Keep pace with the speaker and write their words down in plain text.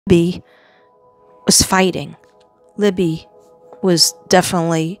Libby was fighting. Libby was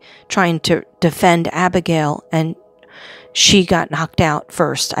definitely trying to defend Abigail, and she got knocked out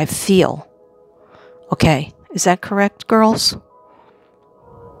first, I feel. Okay, is that correct, girls?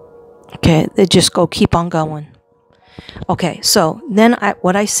 Okay, they just keep on going. Okay, so then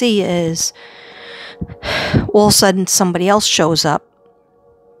what I see is all of a sudden somebody else shows up,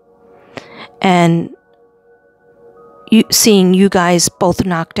 and seeing you guys both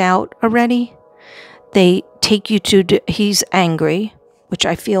knocked out already, they take you to, he's angry, which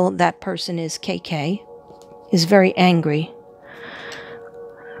I feel that person is KK, is very angry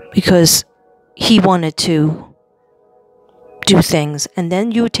because he wanted to do things. And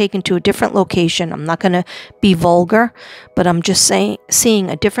then you were taken to a different location. I'm not going to be vulgar, but I'm just seeing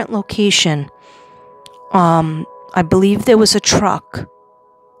a different location. I believe there was a truck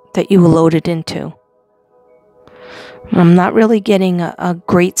that you were loaded into. I'm not really getting a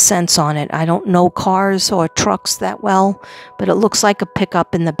great sense on it. I don't know cars or trucks that well, but it looks like a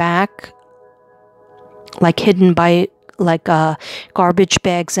pickup in the back, like hidden by like garbage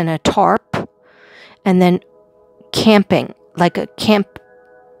bags and a tarp, and then camping, like a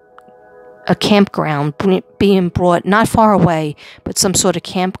campground being brought not far away, but some sort of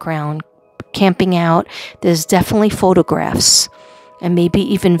campground, camping out. There's definitely photographs and maybe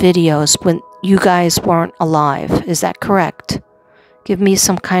even videos when you guys weren't alive. Is that correct? Give me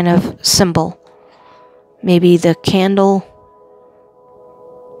some kind of symbol. Maybe the candle.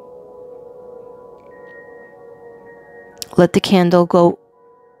 Let the candle go.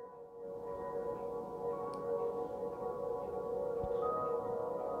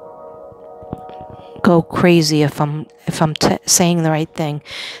 Go crazy if I'm saying the right thing.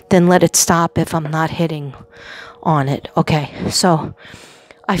 Then let it stop if I'm not hitting on it. Okay, so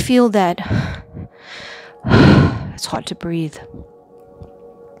I feel that it's hard to breathe.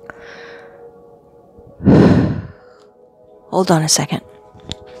 Hold on a second.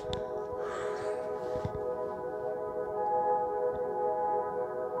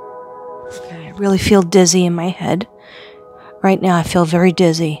 Okay, I really feel dizzy in my head. Right now I feel very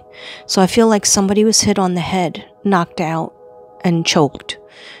dizzy. So I feel like somebody was hit on the head, knocked out, and choked.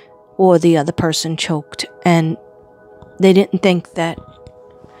 Or the other person choked. And they didn't think that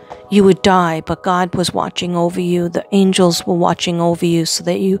you would die, but God was watching over you. The angels were watching over you so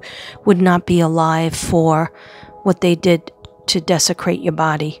that you would not be alive for what they did to desecrate your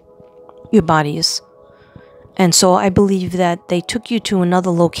bodies. And so I believe that they took you to another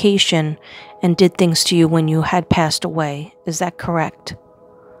location and did things to you when you had passed away. Is that correct?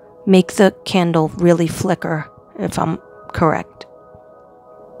 Make the candle really flicker if I'm correct.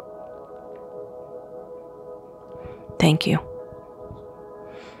 Thank you.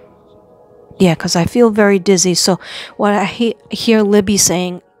 Yeah, because I feel very dizzy. So what I hear Libby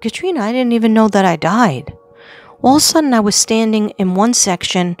saying, Katrina, I didn't even know that I died. All of a sudden I was standing in one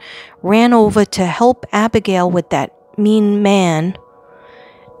section, ran over to help Abigail with that mean man,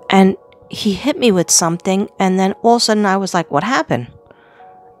 and he hit me with something, and then all of a sudden I was like, what happened?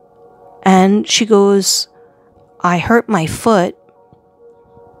 And she goes, I hurt my foot.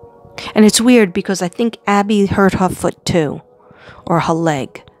 And it's weird because I think Abby hurt her foot too, or her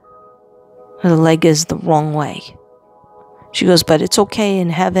leg. Her leg is the wrong way. She goes, but it's okay in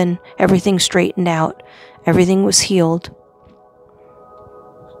heaven. Everything straightened out. Everything was healed.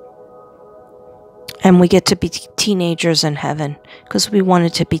 And we get to be teenagers in heaven because we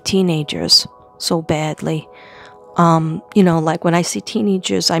wanted to be teenagers so badly. You know, like when I say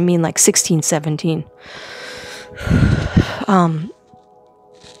teenagers, I mean like 16, 17.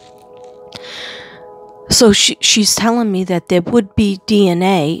 So she's telling me that there would be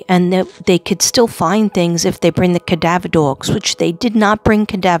DNA and that they could still find things if they bring the cadaver dogs, which they did not bring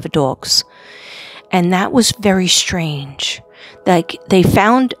cadaver dogs. And that was very strange. Like, they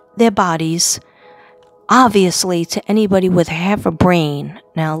found their bodies, obviously, to anybody with half a brain.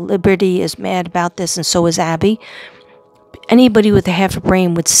 Now, Liberty is mad about this, and so is Abby. Anybody with a half a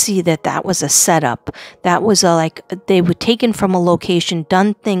brain would see that that was a setup. That was they were taken from a location,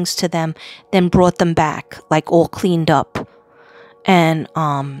 done things to them, then brought them back, like all cleaned up. And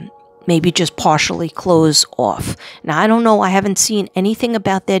maybe just partially closed off. Now, I don't know. I haven't seen anything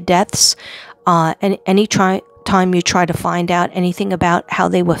about their deaths. Any time you try to find out anything about how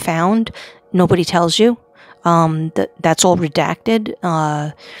they were found, nobody tells you. That's all redacted.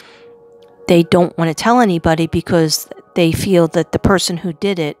 They don't want to tell anybody because they feel that the person who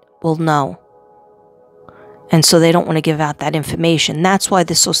did it will know. And so they don't want to give out that information. That's why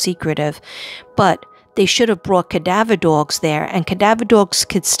they're so secretive. But they should have brought cadaver dogs there, and cadaver dogs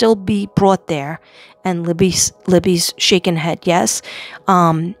could still be brought there. And Libby's shaking her head, yes.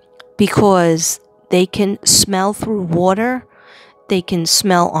 because they can smell through water, they can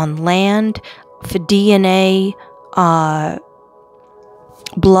smell on land for DNA,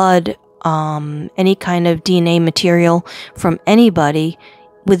 blood, any kind of DNA material from anybody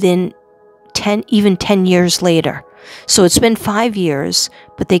within 10 years later. So it's been 5 years,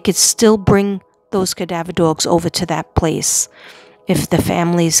 but they could still bring those cadaver dogs over to that place if the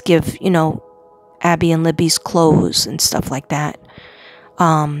families give, Abby and Libby's clothes and stuff like that,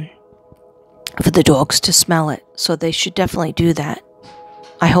 for the dogs to smell it. So they should definitely do that.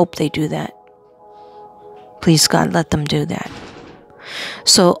 I hope they do that. Please, God, let them do that.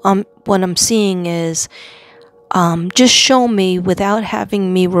 So what I'm seeing is, just show me without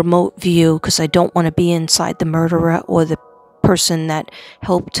having me remote view, because I don't want to be inside the murderer or the person that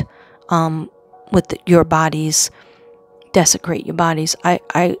helped with your bodies, desecrate your bodies.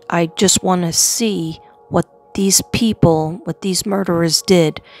 I just want to see what these murderers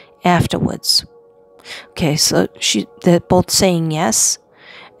did afterwards. Okay, so they're both saying yes,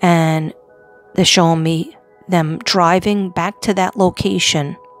 and they're showing me them driving back to that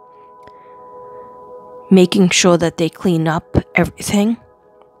location, making sure that they clean up everything.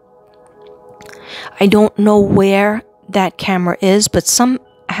 I don't know where that camera is, but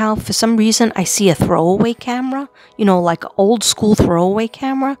somehow, for some reason, I see a throwaway camera, like an old school throwaway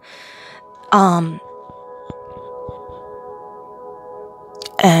camera.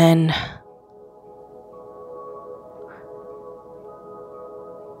 And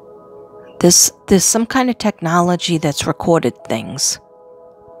there's some kind of technology that's recorded things.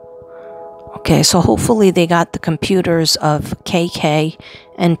 Okay, so hopefully they got the computers of KK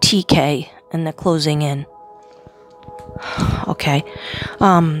and TK and they're closing in. Okay.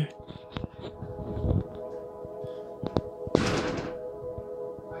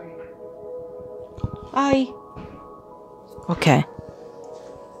 Hi. Okay.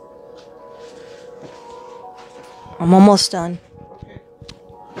 I'm almost done.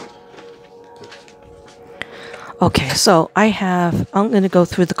 Okay, so I'm going to go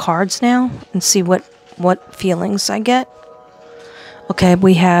through the cards now and see what feelings I get. Okay,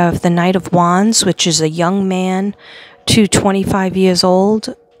 we have the Knight of Wands, which is a young man to 25 years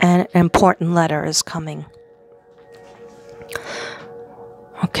old, and an important letter is coming.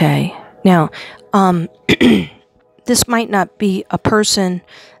 Okay, now, this might not be a person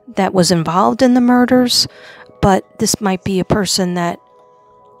that was involved in the murders, but this might be a person that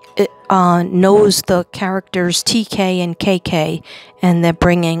knows the characters TK and KK, and they're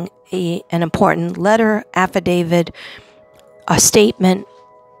bringing an important letter, affidavit, a statement.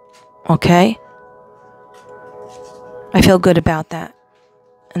 Okay? I feel good about that.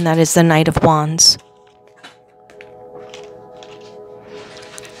 And that is the Knight of Wands.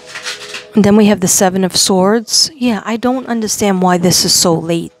 And then we have the Seven of Swords. Yeah, I don't understand why this is so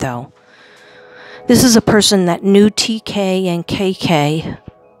late, though. This is a person that knew TK and KK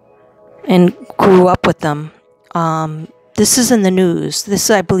and grew up with them. This is in the news. This,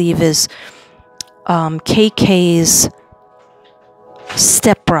 I believe, is KK's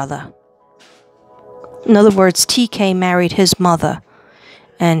stepbrother. In other words, TK married his mother,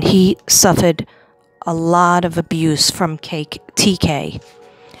 and he suffered a lot of abuse from TK,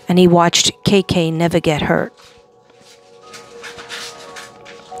 and he watched KK never get hurt.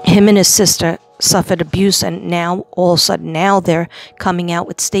 Him and his sister suffered abuse, and now all of a sudden now they're coming out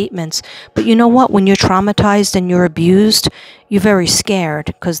with statements. But you know what, when you're traumatized and you're abused, you're very scared,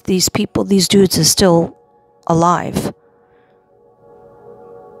 because these dudes are still alive,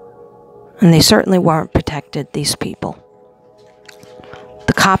 and they certainly weren't protected, these people.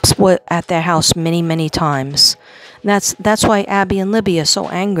 The cops were at their house many times. That's why Abby and Libby are so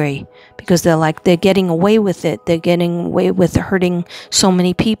angry, because they're getting away with it. They're getting away with hurting so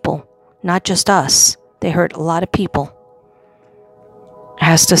many people. Not just us. They hurt a lot of people. It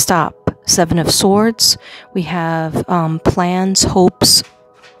has to stop. Seven of Swords. We have plans, hopes,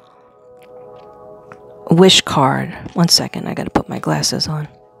 wish card. One second, I gotta put my glasses on.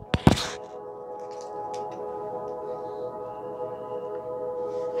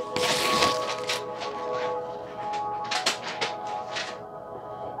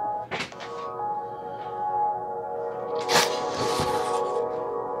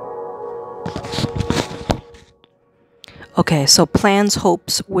 Okay, so plans,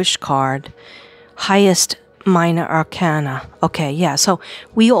 hopes, wish card, highest minor arcana. Okay, yeah, so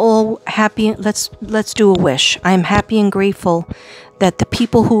we all happy. Let's do a wish. I am happy and grateful that the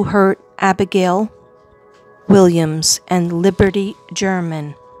people who hurt Abigail Williams and Liberty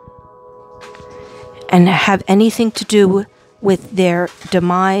German and have anything to do with their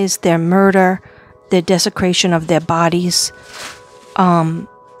demise, their murder, their desecration of their bodies,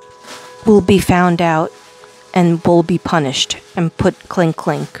 will be found out and will be punished and put clink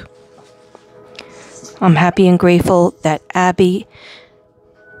clink. I'm happy and grateful that Abby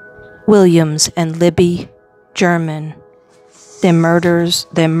Williams and Libby German, their murderers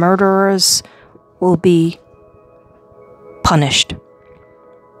will be punished.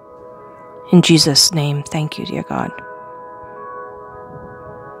 In Jesus' name, thank you, dear God.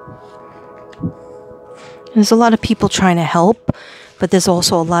 There's a lot of people trying to help, but there's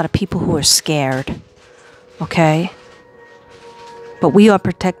also a lot of people who are scared. Okay? But we are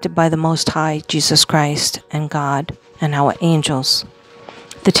protected by the Most High, Jesus Christ, and God, and our angels.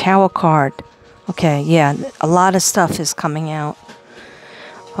 The Tower card. Okay, yeah, a lot of stuff is coming out.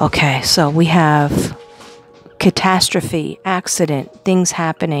 Okay, so we have catastrophe, accident, things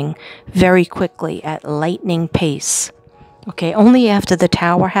happening very quickly at lightning pace. Okay, only after the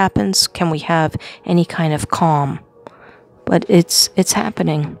Tower happens can we have any kind of calm. But it's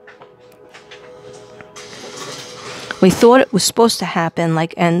happening. We thought it was supposed to happen,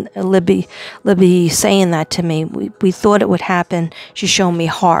 and Libby saying that to me. We thought it would happen. She showed me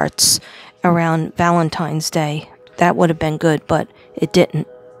hearts around Valentine's Day. That would have been good, but it didn't.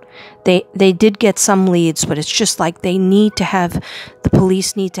 They did get some leads, but it's just like the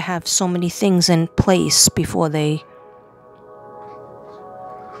police need to have so many things in place before they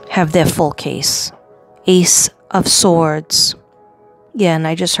have their full case. Ace of Swords. Yeah, and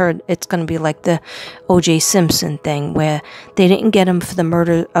I just heard it's going to be like the O.J. Simpson thing, where they didn't get him for the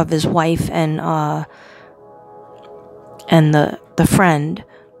murder of his wife and the friend,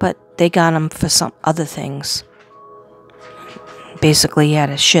 but they got him for some other things. Basically, he had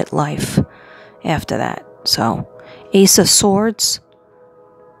a shit life after that. So, Ace of Swords.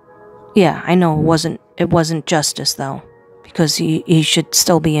 Yeah, I know it wasn't justice though, because he should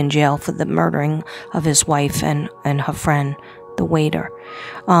still be in jail for the murdering of his wife and her friend, the waiter.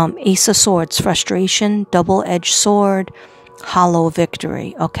 Ace of Swords, frustration, double-edged sword, hollow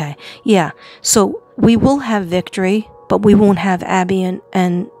victory. Okay, yeah. So we will have victory, but we won't have Abby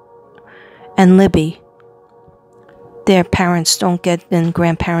and Libby. Their parents don't get, and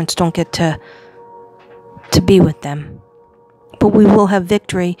grandparents don't get to be with them. But we will have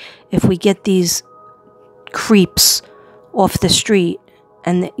victory if we get these creeps off the street.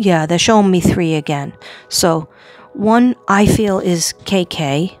 And yeah, they're showing me 3 again. So one I feel is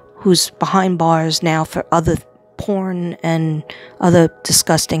KK, who's behind bars now for other porn and other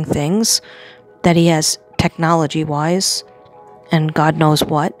disgusting things that he has technology-wise, and God knows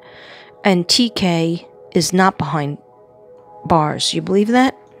what. And TK is not behind bars. You believe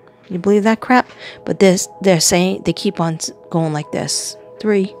that? You believe that crap? But they're saying, they keep on going like this.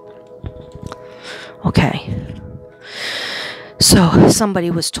 3. Okay. So somebody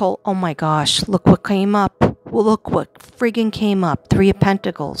was told, oh my gosh, look what came up. Well, look what friggin' came up. 3 of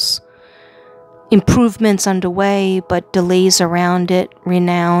Pentacles. Improvements underway, but delays around it.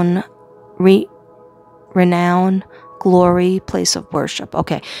 Renown, glory, place of worship.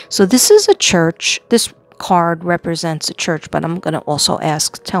 Okay, so this is a church. This card represents a church, but I'm going to also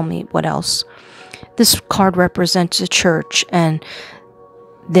ask, tell me what else. This card represents a church, and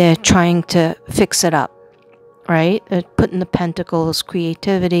they're trying to fix it up, right? They're putting the pentacles,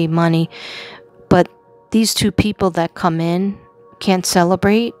 creativity, money, but these 2 people that come in can't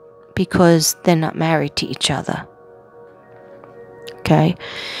celebrate because they're not married to each other. Okay,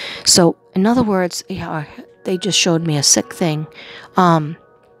 so in other words, yeah, they just showed me a sick thing.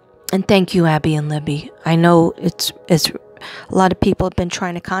 And thank you, Abby and Libby. I know it's a lot of people have been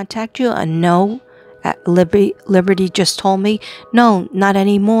trying to contact you. And no, Liberty just told me, no, not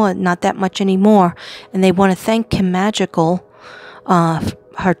anymore, not that much anymore. And they want to thank Kim Magical.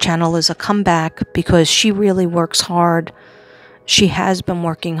 Her channel is a comeback because she really works hard. She has been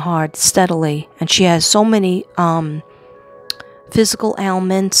working hard steadily, and she has so many physical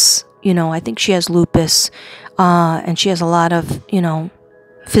ailments. You know, I think she has lupus, and she has a lot of,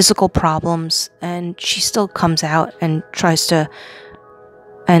 physical problems, and she still comes out and tries to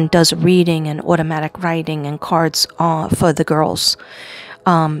and does reading and automatic writing and cards for the girls,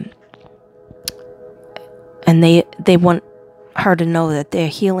 and they want her to know that they're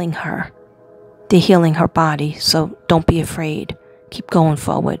healing her body. So don't be afraid, keep going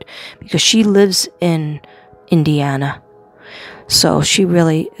forward, because she lives in Indiana, so she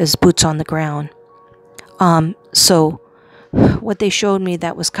really is boots on the ground. So what they showed me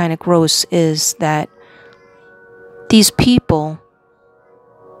that was kind of gross is that these people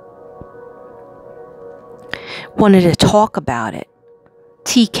wanted to talk about it.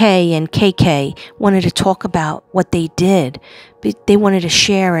 TK and KK wanted to talk about what they did. They wanted to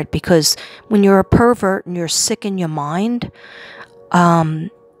share it, because when you're a pervert and you're sick in your mind,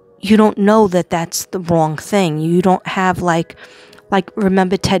 you don't know that that's the wrong thing. You don't have like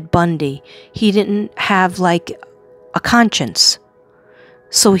remember Ted Bundy? He didn't have like a conscience.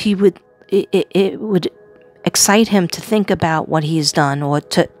 So it would excite him to think about what he's done, or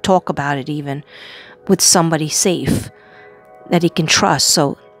to talk about it even with somebody safe that he can trust.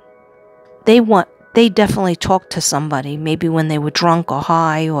 So they definitely talked to somebody, maybe when they were drunk or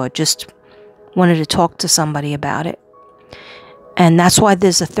high, or just wanted to talk to somebody about it. And that's why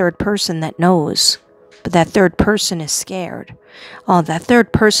there's a third person that knows, but that third person is scared. Oh, that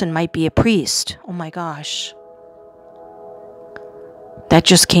third person might be a priest. Oh my gosh. That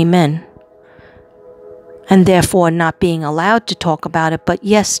just came in. And therefore not being allowed to talk about it. But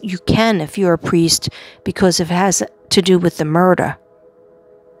yes, you can if you're a priest, because it has to do with the murder.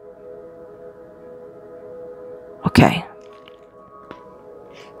 Okay.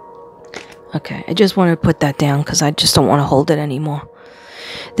 Okay, I just wanted to put that down because I just don't want to hold it anymore.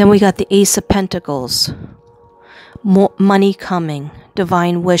 Then we got the Ace of Pentacles. More money coming.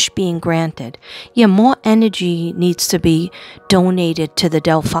 Divine wish being granted. Yeah, more energy needs to be donated to the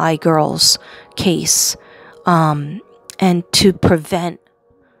Delphi girls case. And to prevent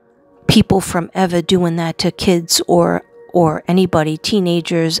people from ever doing that to kids or anybody,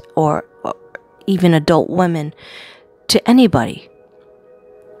 teenagers or even adult women, to anybody.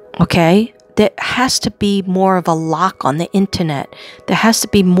 Okay? There has to be more of a lock on the internet. There has to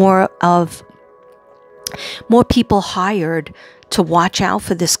be more people hired to watch out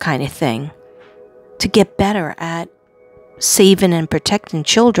for this kind of thing, to get better at saving and protecting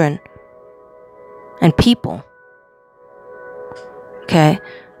children and people. Okay,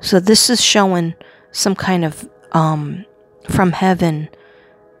 so this is showing some kind of from heaven,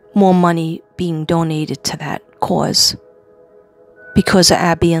 more money being donated to that cause because of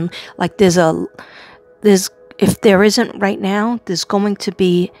Abby. And like there's if there isn't right now, there's going to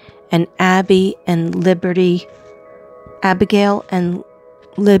be an Abby and Liberty, Abigail and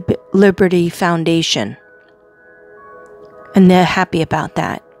Liberty Foundation, and they're happy about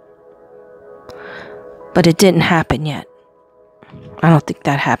that. But it didn't happen yet. I don't think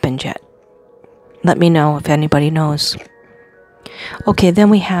that happened yet. Let me know if anybody knows. Okay, then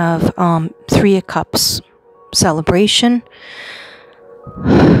we have Three of Cups celebration,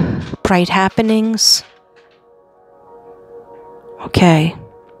 bright happenings. Okay,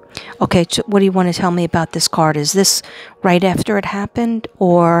 so what do you want to tell me about this card? Is this right after it happened,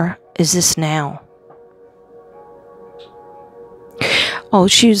 or is this now? Oh,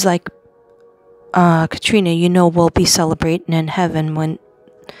 she was like, Katrina, you know we'll be celebrating in heaven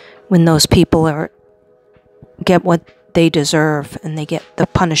when those people get what they deserve, and they get the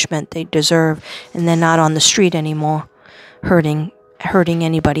punishment they deserve, and they're not on the street anymore hurting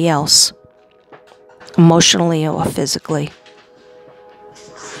anybody else, emotionally or physically.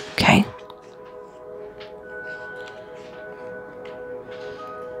 Okay.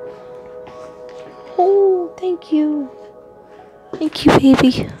 Oh, thank you. Thank you,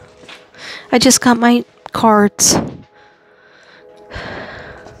 baby. I just got my cards.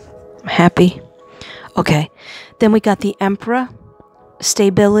 I'm happy. Okay. Then we got the Emperor.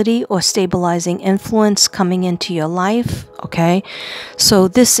 Stability or stabilizing influence coming into your life. Okay. So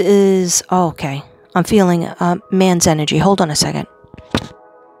this is... Oh, okay. I'm feeling man's energy. Hold on a second.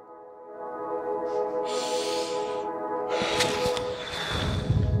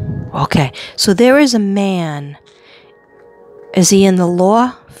 Okay. So there is a man. Is he in the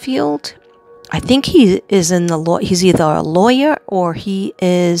law field? I think he is in the law. He's either a lawyer or he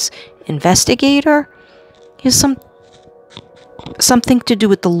is investigator. He's something to do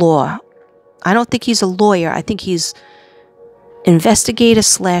with the law. I don't think he's a lawyer. I think he's investigator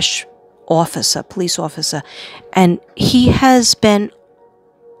 / officer, police officer. And he has been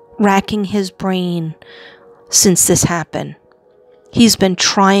racking his brain since this happened. He's been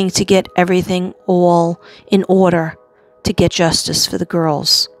trying to get everything all in order to get justice for the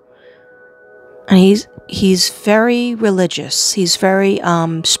girls. And he's very religious. He's very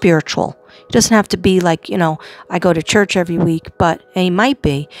spiritual. He doesn't have to be like, I go to church every week, and he might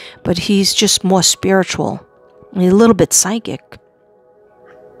be, but he's just more spiritual. He's a little bit psychic.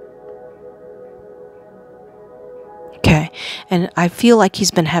 Okay. And I feel like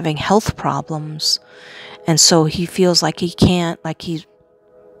he's been having health problems. And so he feels like he can't, you're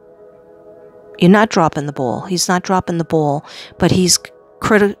not dropping the ball. He's not dropping the ball, but he's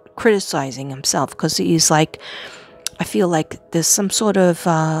criticizing himself because he's like, I feel like there's some sort of,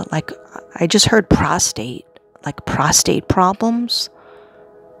 I just heard prostate problems.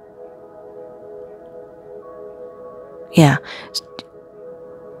 Yeah.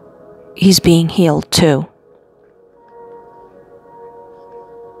 He's being healed too.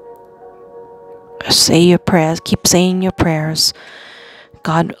 Say your prayers. Keep saying your prayers.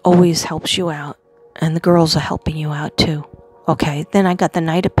 God always helps you out. And the girls are helping you out too. Okay, then I got the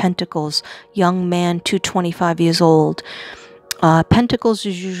Knight of Pentacles. Young man, 25 years old. Pentacles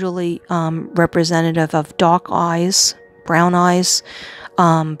is usually representative of dark eyes, brown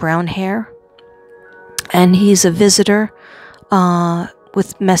hair. And he's a visitor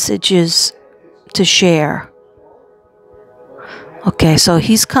with messages to share. Okay, so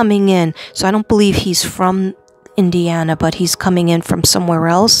he's coming in. So I don't believe he's from Indiana, but he's coming in from somewhere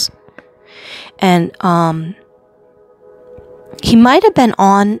else. And he might have been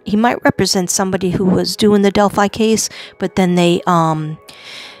on, he might represent somebody who was doing the Delphi case, but then they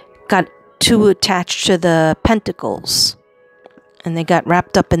got too attached to the pentacles. And they got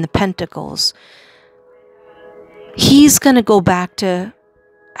wrapped up in the pentacles. He's going to go back to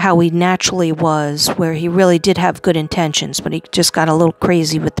how he naturally was, where he really did have good intentions, but he just got a little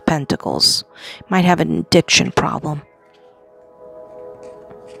crazy with the pentacles. Might have an addiction problem.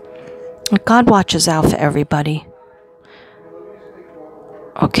 God watches out for everybody.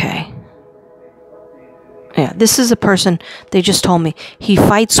 Okay. Yeah, this is a person, they just told me, he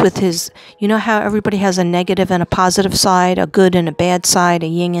fights with his, you know how everybody has a negative and a positive side, a good and a bad side, a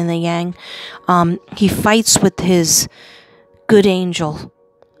yin and a yang? He fights with his good angel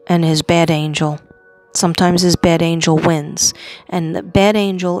and his bad angel. Sometimes his bad angel wins. And the bad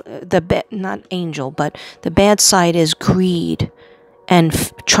angel, not angel, but the bad side is greed and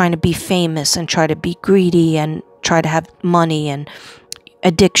trying to be famous and try to be greedy and try to have money, and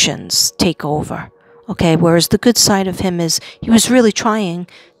addictions take over. Okay, whereas the good side of him is he was really trying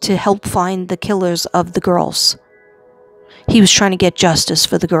to help find the killers of the girls. He was trying to get justice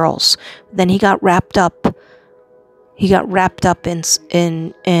for the girls. Then he got wrapped up. He got wrapped up in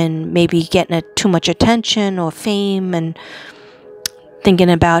maybe getting too much attention or fame, and thinking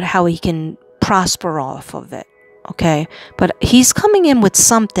about how he can prosper off of it. Okay, but he's coming in with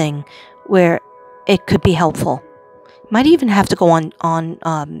something where it could be helpful. Might even have to go on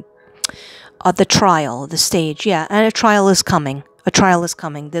the trial, the stage. Yeah, and a trial is coming. A trial is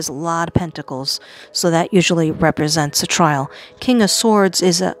coming. There's a lot of pentacles, so that usually represents a trial. King of Swords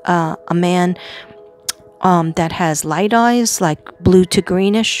is a man that has light eyes, like blue to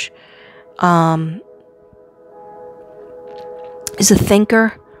greenish. Is a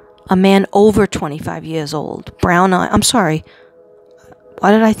thinker. A man over 25 years old. Brown eye. I'm sorry.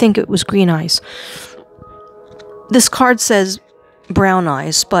 Why did I think it was green eyes? This card says brown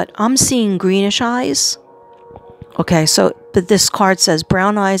eyes, but I'm seeing greenish eyes. Okay, so, but this card says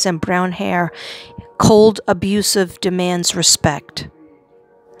brown eyes and brown hair. Cold, abusive, demands respect.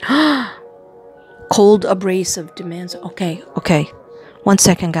 Cold, abrasive, demands... Okay. 1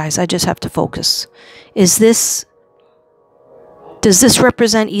 second, guys. I just have to focus. Is this... Does this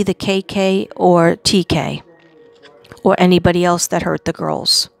represent either KK or TK? Or anybody else that hurt the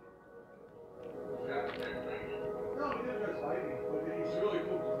girls?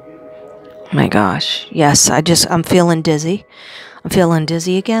 My gosh. Yes, I'm feeling dizzy. I'm feeling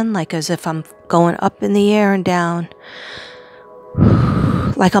dizzy again, like as if I'm going up in the air and down.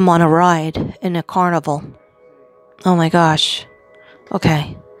 Like I'm on a ride in a carnival. Oh my gosh.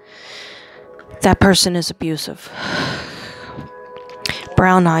 Okay. That person is abusive.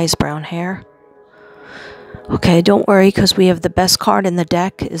 Brown eyes, brown hair. Okay, don't worry, because we have the best card in the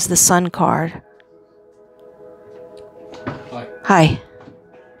deck is the Sun card. Hi.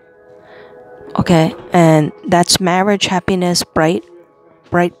 Okay, and that's marriage, happiness, bright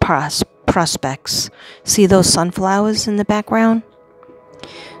prospects. See those sunflowers in the background?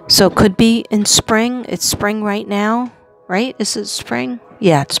 So it could be in spring. It's spring right now, right? Is it spring?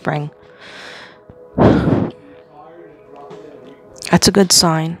 Yeah, it's spring. That's a good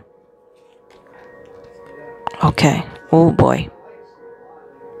sign. Okay. Oh boy.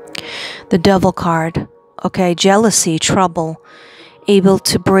 The Devil card. Okay, jealousy, trouble. Able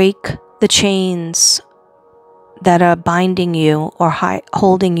to break the chains that are binding you or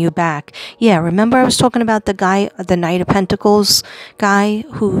holding you back. Yeah, remember I was talking about the guy, the Knight of Pentacles guy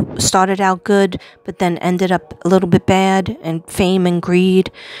who started out good, but then ended up a little bit bad, and fame and greed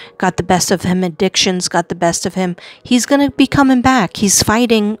got the best of him, addictions got the best of him. He's going to be coming back. He's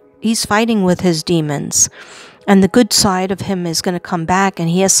fighting with his demons. And the good side of him is going to come back, and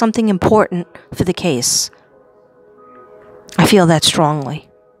he has something important for the case. I feel that strongly.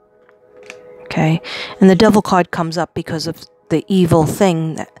 Okay, and the Devil card comes up because of the evil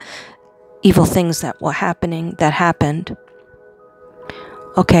things that were happening, that happened.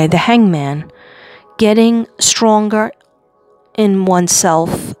 Okay, the Hangman, getting stronger in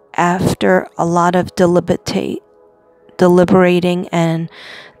oneself after a lot of deliberating and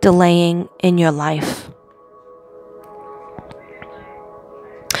delaying in your life.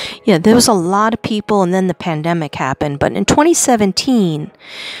 Yeah, there was a lot of people, and then the pandemic happened. But in 2017,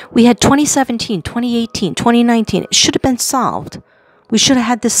 we had 2017, 2018, 2019. It should have been solved. We should have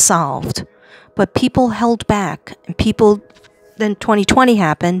had this solved. But people held back, and then 2020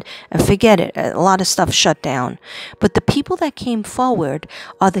 happened, and forget it. A lot of stuff shut down. But the people that came forward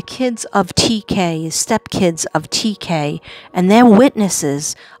are the kids of TK, stepkids of TK, and they're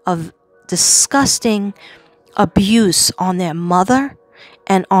witnesses of disgusting abuse on their mother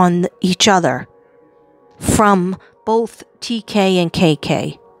and on each other from both TK and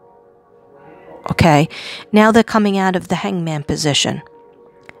KK. Okay? Now they're coming out of the hangman position.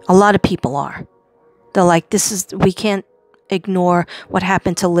 A lot of people are. They're like, we can't ignore what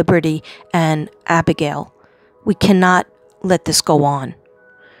happened to Liberty and Abigail. We cannot let this go on.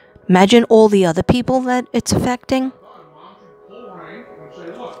 Imagine all the other people that it's affecting.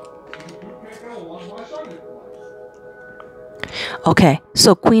 Okay,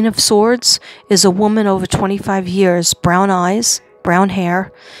 so Queen of Swords is a woman over 25 years, brown eyes, brown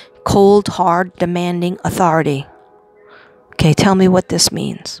hair, cold, hard, demanding authority. Okay, tell me what this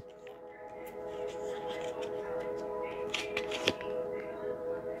means.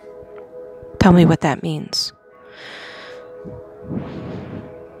 Tell me what that means.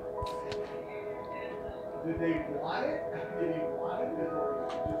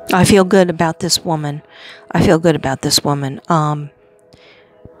 I feel good about this woman. I feel good about this woman.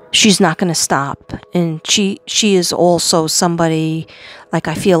 She's not going to stop. And she is also somebody, like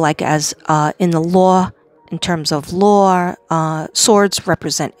I feel like as in the law, in terms of law, swords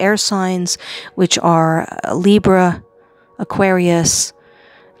represent air signs, which are Libra, Aquarius,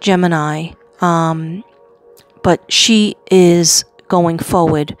 Gemini. But she is going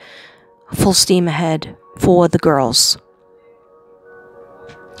forward, full steam ahead for the girls,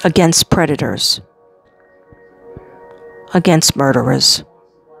 against predators, against murderers,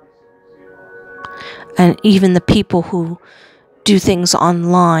 and even the people who do things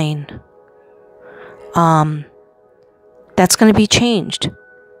online. That's going to be changed.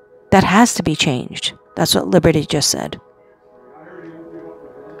 That has to be changed. That's what Liberty just said.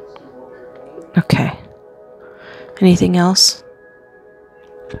 Okay. Anything else?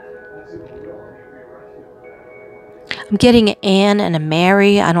 I'm getting an Anne and a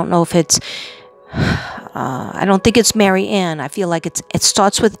Mary. I don't know if it's... I don't think it's Mary Ann. I feel like it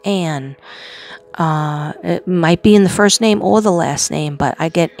starts with Anne. It might be in the first name or the last name, but I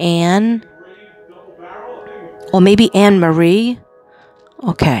get Anne. Or maybe Anne Marie.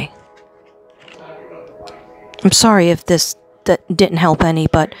 Okay. I'm sorry if that didn't help any,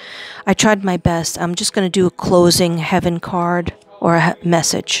 but I tried my best. I'm just going to do a closing heaven card or a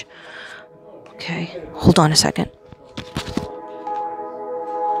message. Okay. Hold on a second.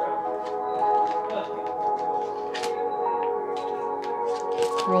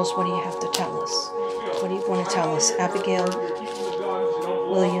 Girls, what do you have to tell us? What do you want to tell us? Abigail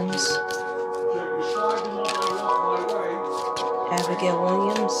Williams. Abigail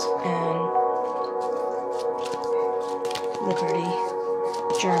Williams and Liberty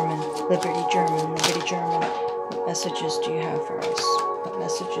German. Liberty German. Liberty German. What messages do you have for us? What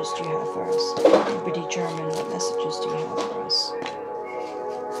messages do you have for us? Liberty German. What messages do you have for us?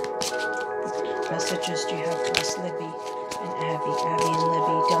 What messages do you have for us, Libby and Abby? Abby and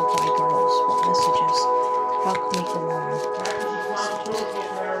Libby, Delphi girls. What messages? How can we go on?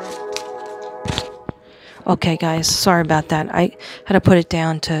 Okay, guys. Sorry about that. I had to put it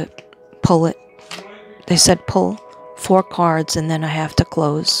down to pull it. They said pull 4 cards and then I have to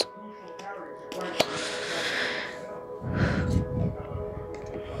close.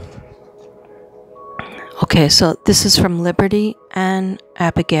 Okay, so this is from Liberty and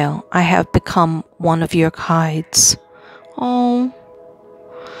Abigail. I have become one of your guides. Oh,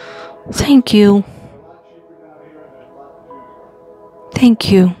 thank you.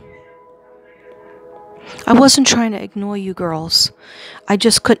 Thank you. I wasn't trying to ignore you girls. I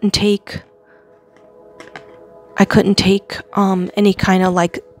just couldn't take... any kind of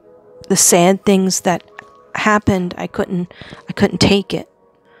like the sad things that happened. I couldn't take it.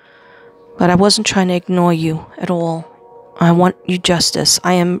 But I wasn't trying to ignore you at all. I want you justice.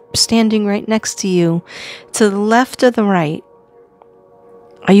 I am standing right next to you. To the left or the right?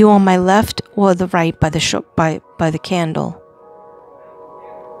 Are you on my left or the right by the by the candle?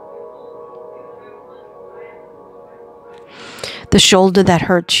 The shoulder that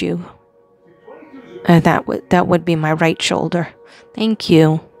hurts you. That would be my right shoulder. Thank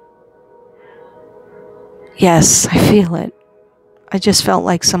you. Yes, I feel it. I just felt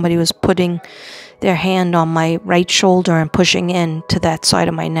like somebody was putting their hand on my right shoulder and pushing in to that side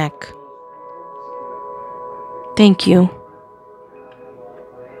of my neck. Thank you.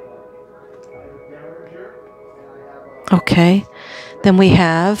 Okay. Then we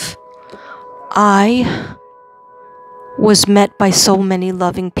have, I was met by so many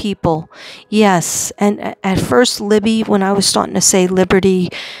loving people. Yes, and at first Libby, when I was starting to say Liberty,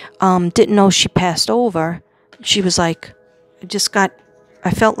 didn't know she passed over. She was like,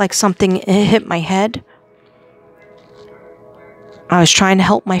 I felt like something hit my head. I was trying to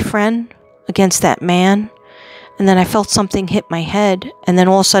help my friend against that man, and then I felt something hit my head, and then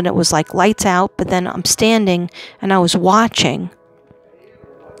all of a sudden it was like lights out, but then I'm standing and I was watching.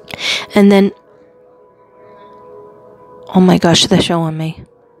 And then, oh my gosh, they're showing me.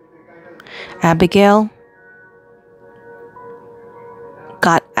 Abigail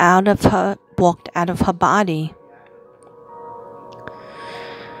walked out of her body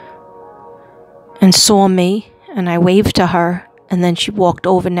and saw me, and I waved to her, and then she walked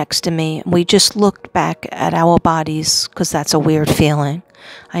over next to me, and we just looked back at our bodies, because that's a weird feeling.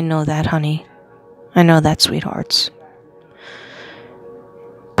 I know that, honey. I know that, sweethearts.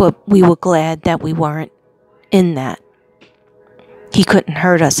 But we were glad that we weren't in that. He couldn't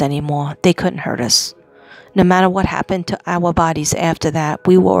hurt us anymore. They couldn't hurt us. No matter what happened to our bodies after that,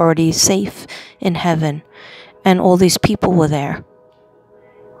 we were already safe in heaven. And all these people were there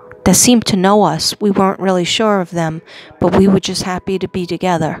that seemed to know us. We weren't really sure of them, but we were just happy to be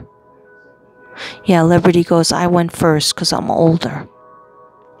together. Yeah, Liberty goes, I went first because I'm older.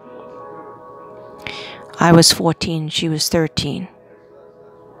 I was 14, she was 13.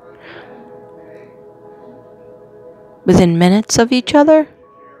 Within minutes of each other?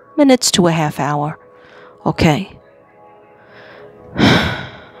 Minutes to a half hour. Okay.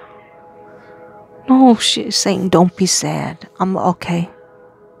 No, she's saying don't be sad. I'm okay.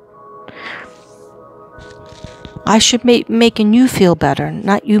 I should be making you feel better,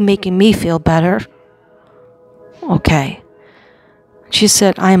 not you making me feel better. Okay. She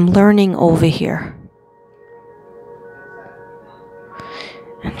said, I am learning over here.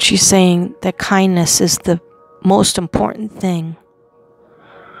 And she's saying that kindness is the most important thing,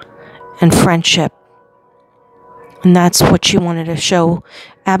 and friendship. And that's what she wanted to show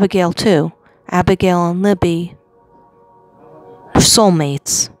Abigail too. Abigail and Libby were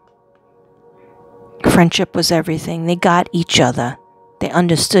soulmates. Friendship was everything. They got each other. They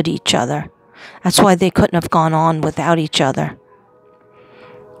understood each other. That's why they couldn't have gone on without each other.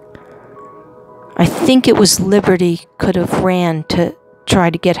 I think it was Liberty could have ran to try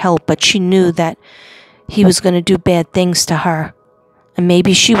to get help, but she knew that he was going to do bad things to her. And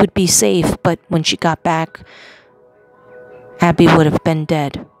maybe she would be safe, but when she got back, Abby would have been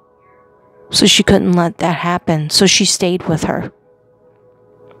dead. So she couldn't let that happen. So she stayed with her.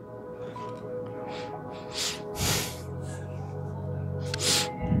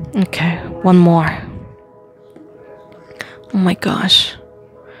 Okay, one more. Oh my gosh.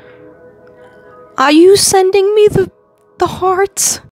 Are you sending me the hearts?